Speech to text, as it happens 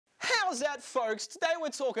How's that, folks? Today we're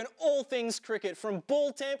talking all things cricket, from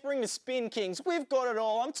ball tampering to spin kings. We've got it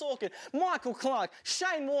all. I'm talking Michael Clarke,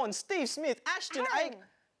 Shane Warne, Steve Smith, Ashton Ake.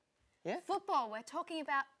 Yeah? Football. We're talking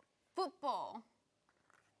about football.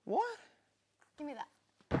 What? Give me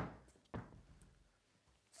that.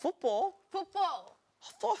 Football? Football. I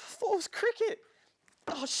thought it was cricket.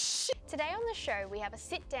 Oh, shit. Today on the show, we have a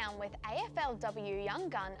sit-down with AFLW young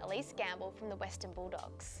gun Elise Gamble from the Western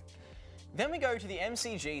Bulldogs. Then we go to the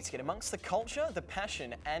MCG to get amongst the culture, the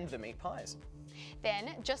passion and the meat pies.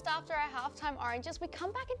 Then, just after our halftime oranges, we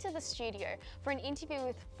come back into the studio for an interview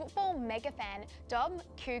with football mega fan Dom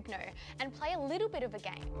Cugno and play a little bit of a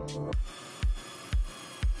game.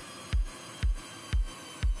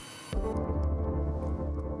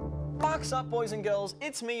 Bucks up, boys and girls.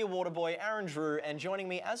 It's me, your water boy, Aaron Drew, and joining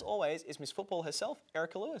me, as always, is Miss Football herself,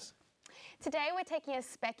 Erica Lewis. Today we're taking a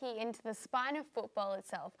specky into the spine of football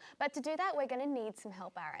itself, but to do that we're going to need some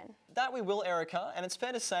help, Aaron. That we will, Erica, and it's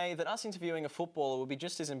fair to say that us interviewing a footballer would be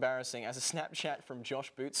just as embarrassing as a Snapchat from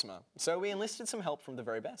Josh Bootsma. So we enlisted some help from the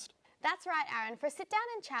very best. That's right, Aaron. For a sit-down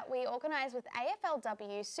and chat, we organised with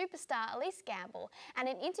AFLW superstar Elise Gamble and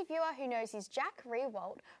an interviewer who knows his Jack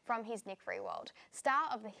Riewoldt from his Nick Riewoldt, star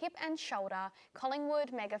of the Hip and Shoulder,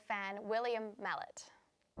 Collingwood mega fan William Mallett.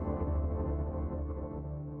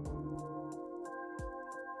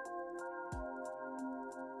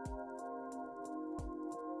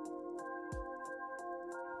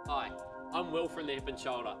 Hi, I'm Will from the Hip and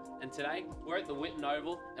Shoulder, and today we're at the Whitten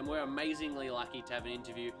Oval and we're amazingly lucky to have an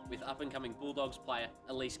interview with up-and-coming Bulldogs player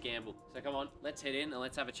Elise Gamble. So come on, let's head in and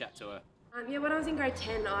let's have a chat to her. Yeah, when I was in grade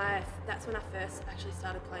 10, that's when I first actually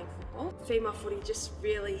started playing football. Female footy just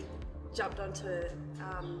really jumped onto the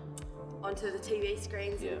TV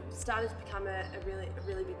screens and started to become a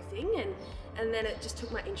really big thing, and then it just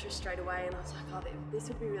took my interest straight away, and I was like, oh, this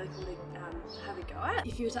would be really cool to have a go at.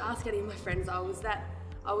 If you were to ask any of my friends, I was that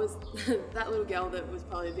little girl that was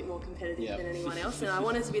probably a bit more competitive than anyone else, and I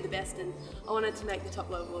wanted to be the best, and I wanted to make the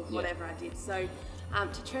top level of whatever I did. So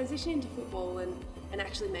to transition into football and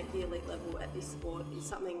actually make the elite level at this sport is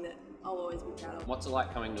something that I'll always be proud of. What's it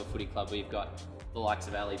like coming to a footy club where you've got the likes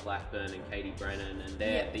of Ali Blackburn and Katie Brennan, and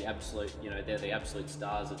they're the absolute, they're the absolute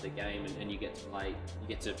stars of the game, and you get to play, you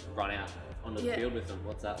get to run out onto the field with them.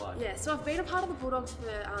 What's that like? Yeah, so I've been a part of the Bulldogs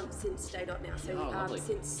for since day dot now, so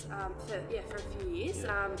for a few years.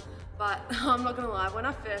 But I'm not gonna lie, when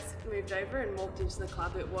I first moved over and walked into the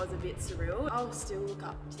club, it was a bit surreal. I'll still look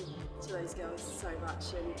up to those girls so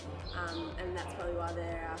much, and that's probably why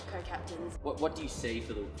they're our co-captains. What do you see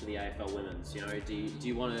for the AFL women's? Do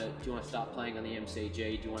you want to start playing on the MCG?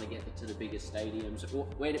 Do you want to get to the biggest stadiums?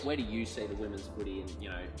 Where do you see the women's footy in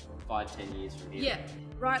 5-10 years from here? Yeah,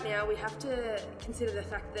 right now we have to consider the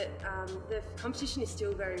fact that the competition is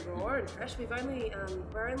still very raw and fresh. We're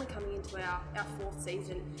only coming into our fourth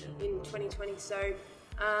season in 2020, so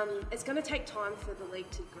it's going to take time for the league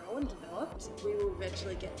to grow and develop. We will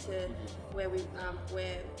eventually get to where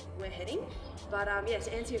we're heading. But yeah,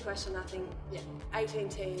 to answer your question, I think 18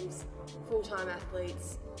 teams, full-time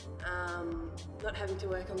athletes, not having to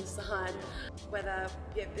work on the side. Whether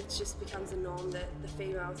it just becomes a norm that the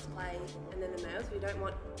females play and then the males. We don't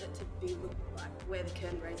want it to be like we're the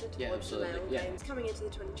curtain raiser towards the male games. Coming into the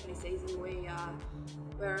 2020 season, we're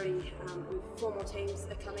already with 4 more teams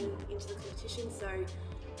are coming into the competition. So.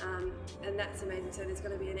 And that's amazing. So there's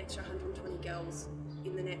going to be an extra 120 girls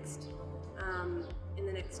within the next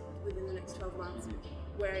 12 months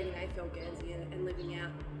wearing an AFL Guernsey and living out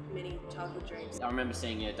many childhood dreams. I remember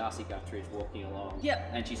seeing Darcy Guthridge walking along,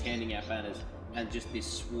 and she's handing out banners, and just this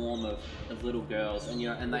swarm of little girls, and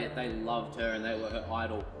and they loved her and they were her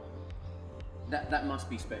idol. That must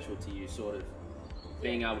be special to you, sort of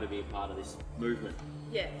being able to be a part of this movement.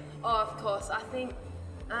 Yeah. Oh, of course. I think.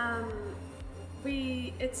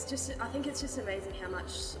 I think it's just amazing how much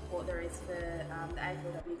support there is for the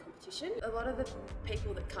AFLW competition. A lot of the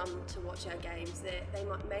people that come to watch our games, they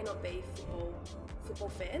may not be football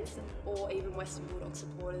fans or even Western Bulldog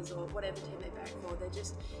supporters or whatever team they back for. They're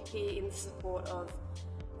just here in the support of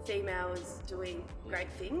females doing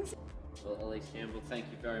great things. Well, Elise Gamble, thank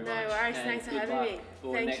you very much. No worries, thanks for having me.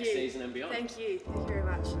 For next season and beyond. Thank you very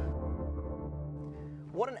much.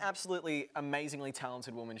 What an absolutely amazingly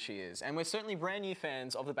talented woman she is, and we're certainly brand new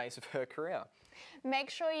fans of the base of her career. Make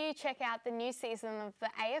sure you check out the new season of the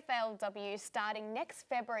AFLW starting next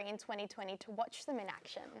February in 2020 to watch them in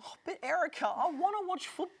action. Oh, but Erica, I want to watch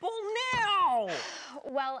football now!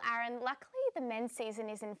 Well, Aaron, luckily the men's season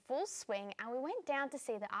is in full swing, and we went down to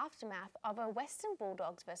see the aftermath of a Western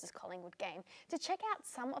Bulldogs versus Collingwood game to check out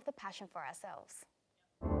some of the passion for ourselves.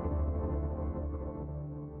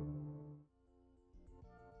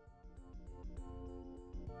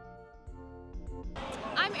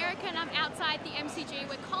 Deakin. I'm outside the MCG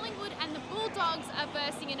where Collingwood and the Bulldogs are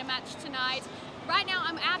versing in a match tonight. Right now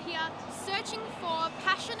I'm out here searching for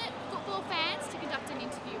passionate football fans to conduct an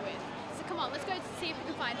interview with. So come on, let's go see if we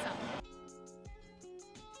can find some.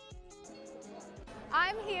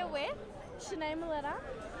 I'm here with Sinead Maletta.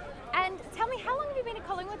 And tell me, how long have you been a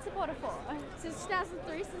Collingwood supporter for? Since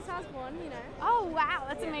 2003, since I was born, you know. Oh wow,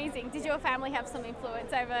 that's amazing. Did your family have some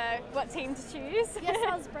influence over what team to choose? Yes,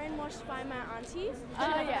 I was brainwashed by my auntie.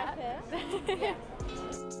 Oh yeah. Yeah.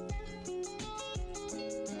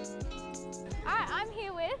 Alright, I'm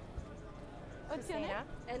here with, what's your name?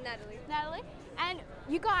 And Natalie. Natalie. And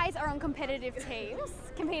you guys are on competitive teams,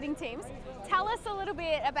 competing teams. Tell us a little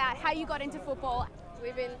bit about how you got into football.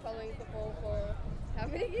 We've been following football for how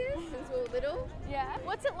many years? Since we were little. Yeah.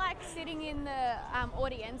 What's it like sitting in the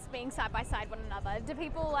audience, being side by side one another? Do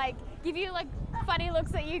people like give you like funny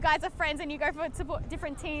looks that you guys are friends and you go for support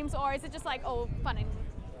different teams, or is it just like all fun and?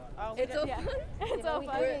 It's all fun. It's all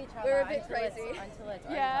fun. We're a bit crazy.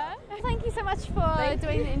 Yeah. Thank you so much for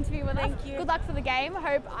doing the interview with us. Thank you. Good luck for the game.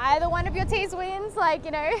 Hope either one of your teams wins. Like,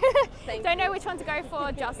 you know, don't know which one to go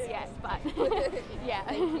for just yet, but yeah.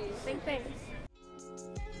 Thank you. Thanks.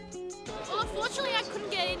 Well, unfortunately, I couldn't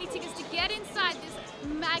get any tickets to get inside this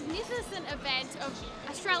magnificent event of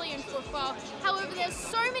Australian football. However, there's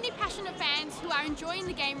so many passionate fans who are enjoying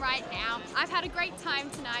the game right now. I've had a great time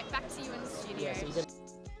tonight. Back to you in the studio.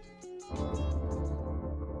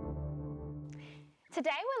 Today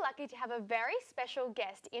we're lucky to have a very special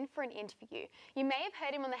guest in for an interview. You may have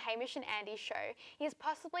heard him on the Hamish and Andy show. He is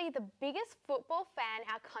possibly the biggest football fan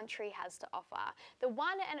our country has to offer. The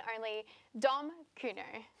one and only Dom Kuno.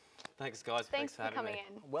 Thanks, guys. Thanks for having coming me.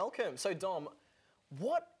 in. Welcome. So, Dom,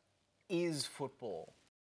 what is football?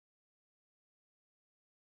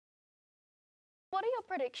 What are your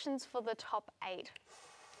predictions for the top 8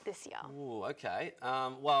 this year? Ooh, okay.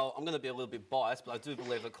 Well, I'm going to be a little bit biased, but I do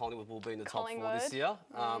believe that Collingwood will be in the top 4 this year.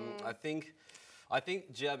 I think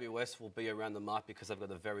GWS will be around the mark because they've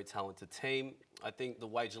got a very talented team. I think the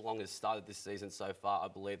way Geelong has started this season so far, I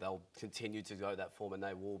believe they'll continue to go that form and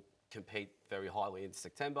they will compete very highly in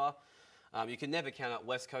September. You can never count out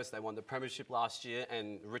West Coast. They won the premiership last year,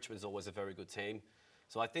 and Richmond's always a very good team.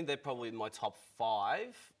 So I think they're probably in my top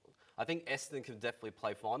 5. I think Essendon can definitely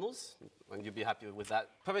play finals, and you'll be happy with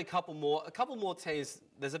that. Probably a couple more teams.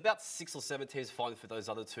 There's about 6 or 7 teams fighting for those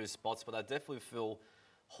other 2 spots, but I definitely feel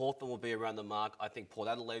Hawthorn will be around the mark. I think Port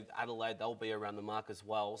Adelaide, they'll be around the mark as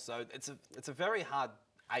well. So it's a very hard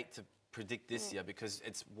 8 to predict this year because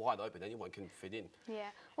it's wide open. Anyone can fit in. Yeah.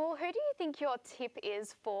 Well, who do you think your tip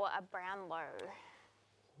is for a Brownlow?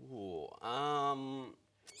 Ooh,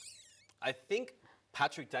 I think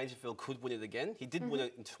Patrick Dangerfield could win it again. He did win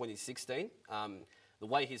it in 2016. The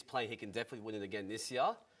way he's playing, he can definitely win it again this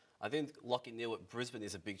year. I think Lachie Neale at Brisbane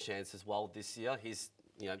is a big chance as well this year. He's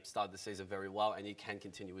started the season very well and he can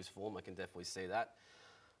continue his form. I can definitely see that.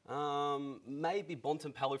 Maybe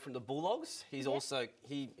Bontempelli from the Bulldogs. He's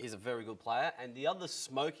a very good player. And the other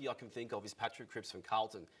smoky I can think of is Patrick Cripps from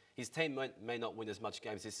Carlton. His team may not win as much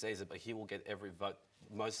games this season, but he will get every vote.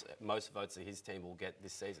 Most votes that his team will get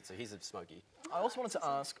this season, so he's a smoky. I also wanted to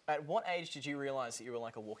ask, at what age did you realise that you were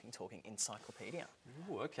like a walking, talking encyclopedia?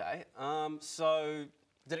 Ooh, okay. So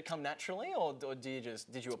did it come naturally, or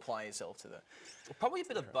did you apply yourself to the? Probably a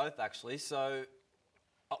bit of both, actually. So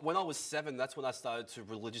when I was 7, that's when I started to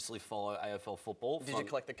religiously follow AFL football. Did you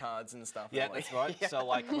collect the cards and stuff? Yeah, that's right. Yeah. So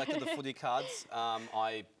I collected the footy cards.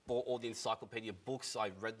 I bought all the encyclopedia books.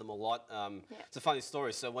 I read them a lot. It's a funny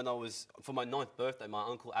story. So when for my 9th birthday, my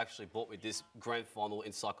uncle actually bought me this grand final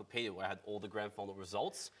encyclopedia where I had all the grand final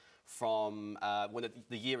results from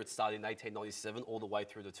the year it started in 1897 all the way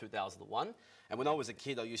through to 2001. And when I was a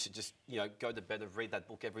kid, I used to just go to bed and read that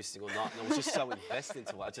book every single night, and I was just so invested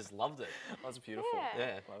into it. I just loved it. That was beautiful.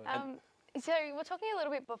 Yeah. So we're talking a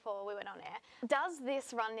little bit before we went on air. Does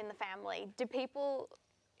this run in the family? Do people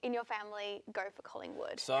in your family go for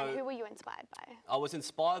Collingwood? So, and who were you inspired by? I was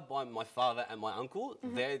inspired by my father and my uncle.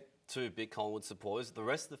 They're 2 big Collingwood supporters. The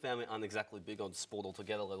rest of the family aren't exactly big on sport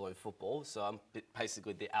altogether, let alone football. So I'm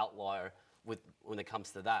basically the outlier when it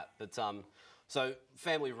comes to that. But so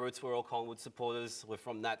family roots, we're all Collingwood supporters. We're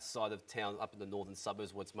from that side of town up in the northern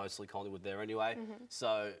suburbs where it's mostly Collingwood there anyway.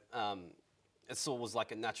 So it sort of was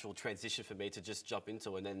like a natural transition for me to just jump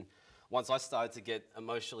into it. And then once I started to get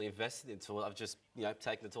emotionally invested into it, I've just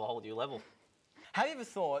taken it to a whole new level. Have you ever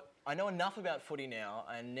thought, I know enough about footy now,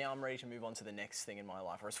 and now I'm ready to move on to the next thing in my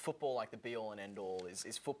life? Or is football like the be-all and end-all?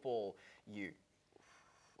 Is football you?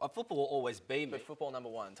 Football will always be me. But football number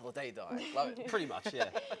 1 till the day you die. Love it. Pretty much, yeah.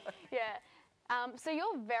 Yeah. So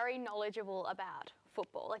you're very knowledgeable about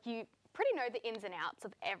football. Like, you pretty know the ins and outs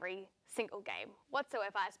of every single game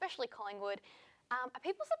whatsoever, especially Collingwood. Are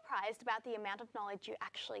people surprised about the amount of knowledge you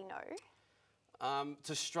actually know?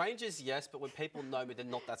 To strangers, yes, but when people know me, they're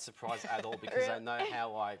not that surprised at all because they know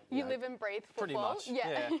how I... You live and breathe football. Pretty much,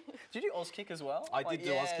 yeah. Did you do Auskick as well? I did do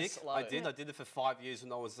yes, Auskick. I did it for 5 years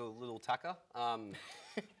when I was a little tacker.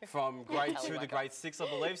 From grade 2 to grade 6, I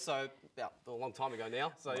believe, so yeah, a long time ago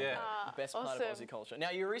now, so yeah. Best part of Aussie culture. Now,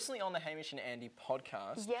 you were recently on the Hamish and Andy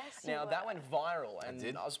podcast. Yes, Now, that went viral, and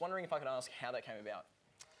did. I was wondering if I could ask how that came about.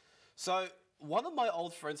 So, one of my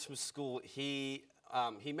old friends from school, he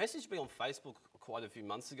messaged me on Facebook quite a few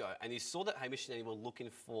months ago, and he saw that Hamish and Andy were looking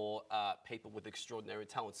for people with extraordinary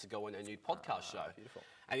talents to go on a new podcast show. Beautiful.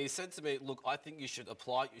 And he said to me, look, I think you should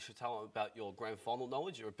apply, you should tell them about your grand final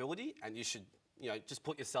knowledge, your ability, and you should, just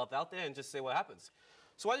put yourself out there and just see what happens.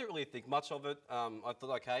 So I didn't really think much of it. I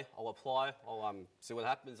thought, okay, I'll apply, I'll see what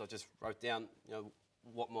happens. I just wrote down,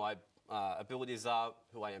 what my abilities are,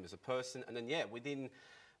 who I am as a person, and then, within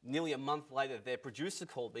nearly a month later, their producer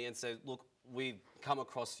called me and said, look, we've come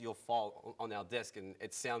across your file on our desk and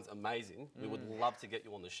it sounds amazing. We would love to get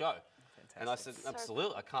you on the show. Fantastic. And I said,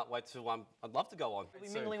 absolutely, I can't wait to, I'd love to go on. We'll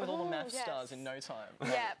be mingling with all the math stars in no time.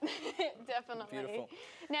 Yeah, definitely. Beautiful.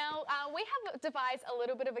 Now, we have devised a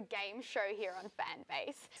little bit of a game show here on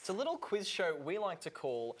Fanbase. It's a little quiz show we like to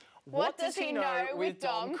call What Does He Know with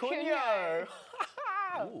Dom Cunyo?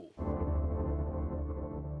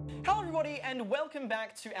 Hello everybody and welcome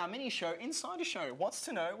back to our mini show, Insider Show, What's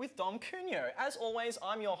to Know with Dom Cunyo. As always,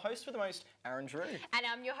 I'm your host with the most, Aaron Drew. And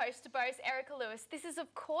I'm your host to both, Erica Lewis. This is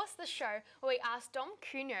of course the show where we ask Dom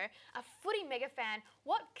Cunyo, a footy mega fan,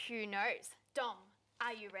 what Q knows. Dom,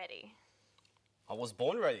 are you ready? I was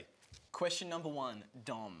born ready. Question number 1,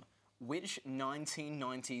 Dom. Which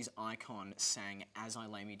 1990s icon sang As I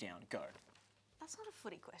Lay Me Down? Go. That's not a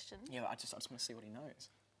footy question. Yeah, I just want to see what he knows.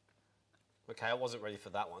 Okay, I wasn't ready for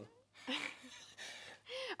that one.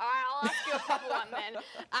 All right, I'll ask you a proper one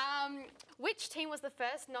then. Which team was the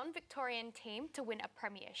first non-Victorian team to win a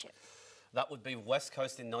premiership? That would be West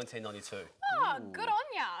Coast in 1992. Oh, good on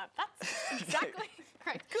ya. That's exactly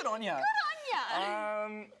correct. Good on ya. Good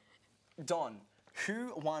on ya. Don,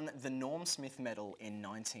 who won the Norm Smith Medal in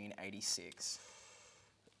 1986?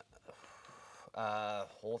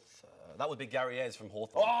 That would be Gary Ayres from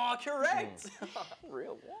Hawthorn. Oh, correct!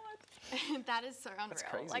 Real what? That is so unreal. That's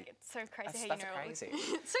crazy. Like, it's so crazy That's how you know. crazy.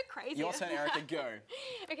 It's so crazy. Your turn, Erica, go.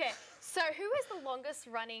 Okay, so who is the longest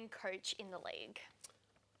running coach in the league?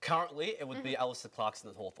 Currently, it would be Alistair Clarkson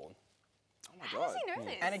at Hawthorn. Oh my How God. does he know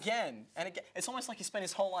this? And again, it's almost like he spent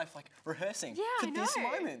his whole life rehearsing Yeah, for this I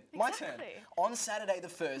know. moment. My turn. Exactly. On Saturday the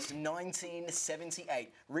 1st,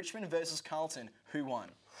 1978, Richmond versus Carlton, who won?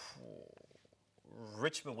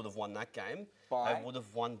 Richmond would have won that game. By? They would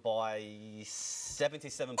have won by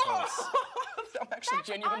 77 points. I'm actually That's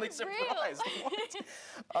genuinely unreal. surprised. What?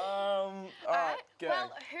 All right, go.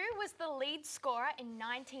 Well, who was the lead scorer in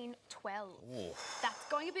 1912? That's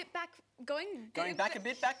going a bit back. Going back a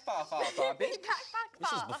bit, back far, a bit. back This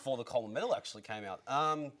far. was before the Coleman Medal actually came out.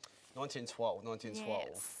 1912.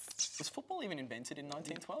 Yes. Was football even invented in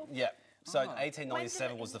 1912? Yeah. So When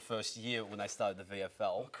 1897 did was the first year when they started the VFL.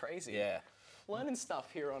 Oh, crazy. Yeah. Learning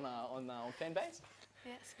stuff here on Fanbase.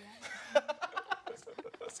 Yes, we are.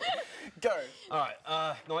 Go. All right,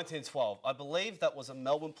 1912. I believe that was a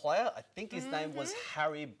Melbourne player. I think his name was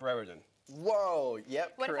Harry Brereton. Whoa,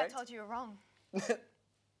 yep, What correct. if I told you you were wrong?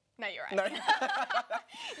 No, you're right. No.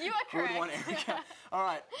 You are correct. Good one, Erica. All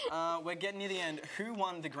right, we're getting near the end. Who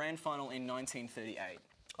won the grand final in 1938?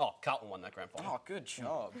 Oh, Carlton won that grand final. Oh, good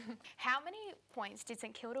job. How many points did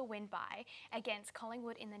St Kilda win by against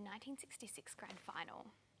Collingwood in the 1966 grand final?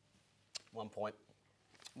 1 point.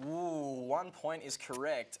 Ooh, 1 point is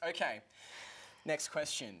correct. Okay, next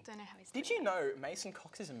question. Don't know how he's Did doing you know Mason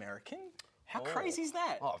Cox is American? How crazy is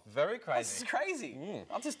that? Oh, very That's crazy. crazy.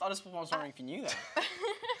 I just was wondering if you knew that.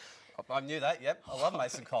 I knew that, yep. I love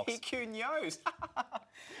Mason Cox. He knows.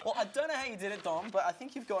 Well, I don't know how you did it, Dom, but I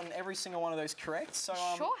think you've gotten every single one of those correct. So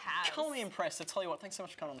Sure has. Totally impressed. I tell you what, thanks so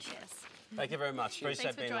much for coming on the show. Yes. Thank you very much.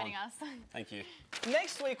 Appreciate Thanks for being joining on. us. Thank you.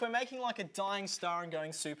 Next week, we're making like a dying star and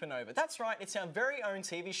going supernova. That's right, it's our very own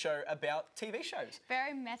TV show about TV shows.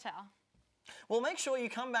 Very meta. Well, make sure you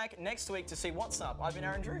come back next week to see what's up. I've been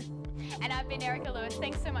Aaron Drew. And I've been Erica Lewis.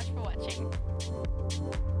 Thanks so much for watching.